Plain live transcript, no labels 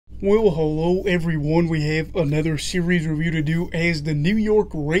Well, hello everyone. We have another series review to do as the New York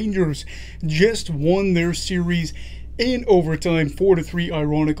Rangers just won their series in overtime 4-3,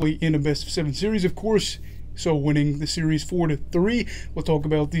 ironically, in a best-of-7 series, of course. So winning the series 4-3. We'll talk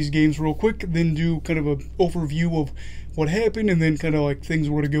about these games real quick, then do kind of an overview of what happened, and then kind of like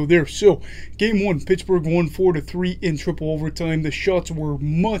things were to go there. So, game one, Pittsburgh won 4-3 in triple overtime. The shots were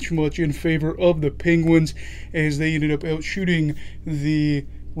much in favor of the Penguins as they ended up outshooting the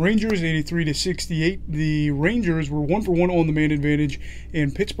Rangers 83-68. The Rangers were 1-for-1 on the man advantage,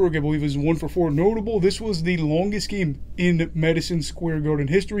 and Pittsburgh, I believe, is 1-for-4. Notable, this was the longest game in Madison Square Garden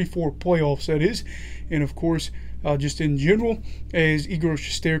history for playoffs, that is. And of course, just in general, as Igor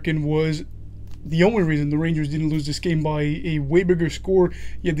Shesterkin was the only reason the Rangers didn't lose this game by a way bigger score.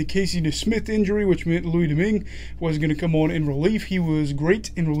 You had the Casey DeSmith injury, which meant Louis Domingue was going to come on in relief. He was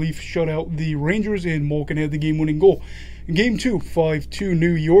great in relief, shut out the Rangers, and Malkin had the game-winning goal. Game 2, 5-2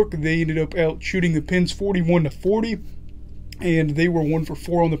 New York. They ended up out shooting the Pens 41-40, and they were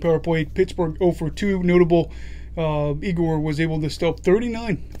 1-for-4 on the power play. Pittsburgh 0-for-2. Notable, Igor was able to stop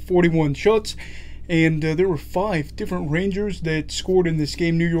 39-41 shots. And there were 5 different Rangers that scored in this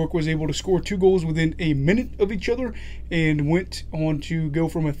game. New York was able to score 2 goals within a minute of each other and went on to go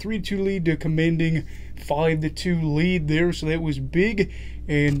from a 3-2 lead to commanding 5-2 lead there. So that was big.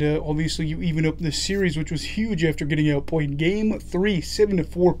 And obviously you even up the series, which was huge after getting outplayed. Game 3,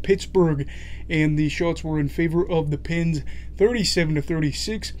 7-4 Pittsburgh. And the shots were in favor of the Pens,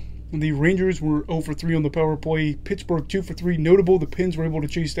 37-36. The Rangers were 0-for-3 on the power play. Pittsburgh 2-for-3. Notable, the Pens were able to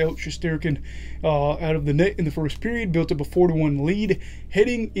chase out Shesterkin out of the net in the first period, built up a 4-1 lead.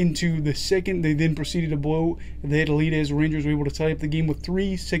 Heading into the second, they then proceeded to blow. They had a lead as the Rangers were able to tie up the game with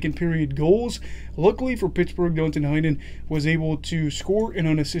 3 second-period goals. Luckily for Pittsburgh, Danton Heinen was able to score an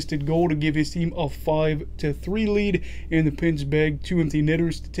unassisted goal to give his team a 5-3 lead, and the Pens bagged 2 empty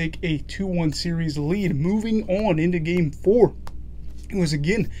netters to take a 2-1 series lead. Moving on into Game 4. It was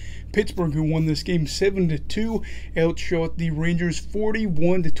again Pittsburgh who won this game 7-2, outshot the Rangers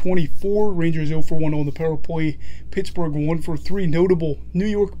 41-24. Rangers 0-for-1 on the power play. Pittsburgh 1-for-3. Notable, New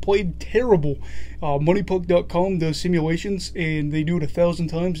York played terrible. MoneyPuck.com does simulations, and they do it 1,000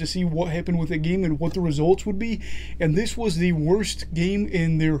 times to see what happened with the game and what the results would be. And this was the worst game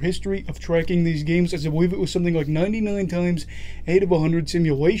in their history of tracking these games, as I believe it was something like 99 times out of 100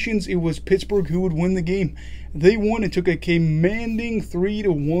 simulations. It was Pittsburgh who would win the game. They won and took a commanding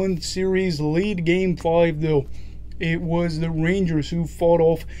 3-1 series lead. Game 5, though, it was the Rangers who fought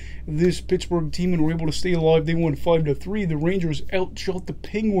off this Pittsburgh team and were able to stay alive. They won 5-3. The Rangers outshot the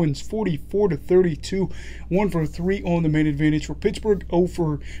Penguins 44-32. 1-for-3 on the man advantage for Pittsburgh. 0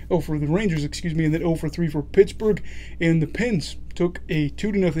 for the Rangers, excuse me, and then 0-for-3 for Pittsburgh. And the Pens took a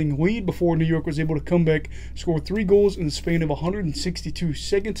 2-0 lead before New York was able to come back, score 3 goals in the span of 162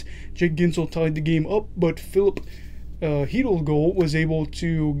 seconds. Jake Guentzel tied the game up, but Philip Hedl's goal was able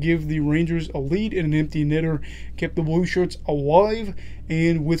to give the Rangers a lead in an empty netter, kept the Blue Shirts alive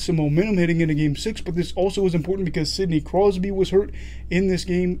and with some momentum heading into Game 6. But this also was important because Sidney Crosby was hurt in this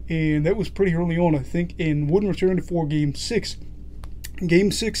game, and that was pretty early on, I think, and wouldn't return for Game 6.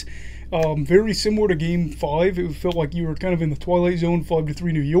 Game 6, very similar to Game 5. It felt like you were kind of in the twilight zone.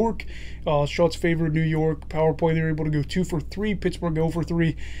 5-3 New York. Shots favored New York. Power play, they were able to go 2-for-3. Pittsburgh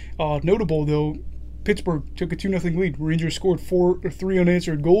 0-for-3. Notable, though, Pittsburgh took a 2-0 lead. Rangers scored 3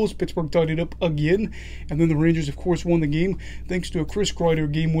 unanswered goals. Pittsburgh tied it up again. And then the Rangers, of course, won the game thanks to a Chris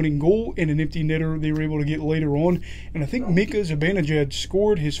Kreider game-winning goal and an empty netter they were able to get later on. And I think Mika Zibanejad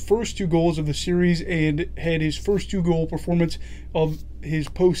scored his first 2 goals of the series and had his first 2-goal performance of his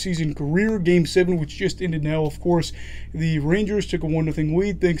postseason career. Game 7, which just ended now, of course, the Rangers took a 1-0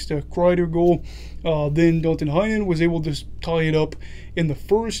 lead thanks to a Kreider goal. Then Danton Heinen was able to tie it up in the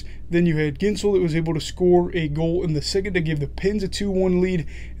first. Then you had Guentzel that was able to score a goal in the second to give the Pens a 2-1 lead.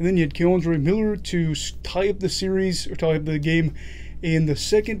 And then you had K'Andre Miller to tie up the series, or tie up the game in the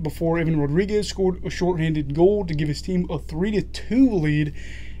second, before Evan Rodriguez scored a shorthanded goal to give his team a 3-2 lead.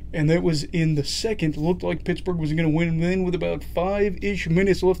 And that was in the second. Looked like Pittsburgh was going to win. And then with about 5-ish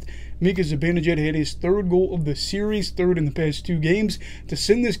minutes left, Mika Zibanejad had his 3rd goal of the series, 3rd in the past 2 games, to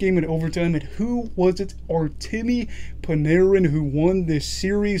send this game in overtime. And who was it? Artemi Panarin, who won this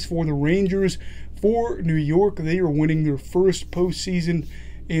series for the Rangers. For New York, they are winning their first postseason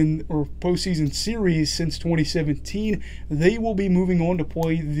series since 2017. They will be moving on to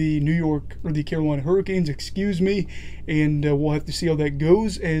play the Carolina Hurricanes, and we'll have to see how that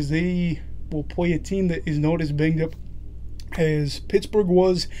goes, as they will play a team that is not as banged up as Pittsburgh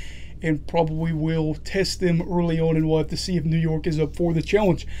was, and probably will test them early on, and we'll have to see if New York is up for the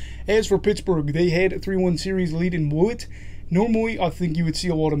challenge. As for Pittsburgh, they had a 3-1 series lead and blew it. Normally, I think you would see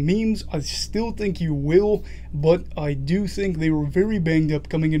a lot of memes. I still think you will, but I do think they were very banged up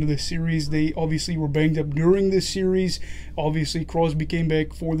coming into this series. They obviously were banged up during this series. Obviously, Crosby came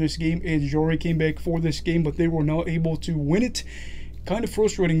back for this game and Jari came back for this game, but they were not able to win it. Kind of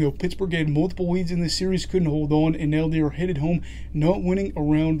frustrating though. Pittsburgh had multiple leads in this series, couldn't hold on, and now they are headed home, not winning a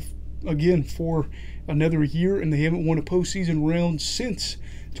round again for another year, and they haven't won a postseason round since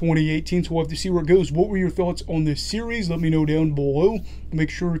 2018, so we'll have to see where it goes. What were your thoughts on this series? Let me know down below. Make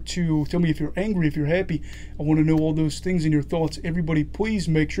sure to tell me if you're angry, if you're happy. I want to know all those things and your thoughts. Everybody, please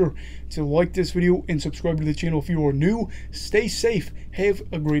make sure to like this video and subscribe to the channel if you are new. Stay safe, have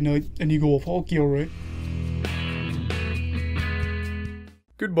a great night, and you go off hockey, alright?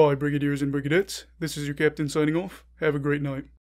 Goodbye, Brigadiers and Brigadettes. This is your captain signing off. Have a great night.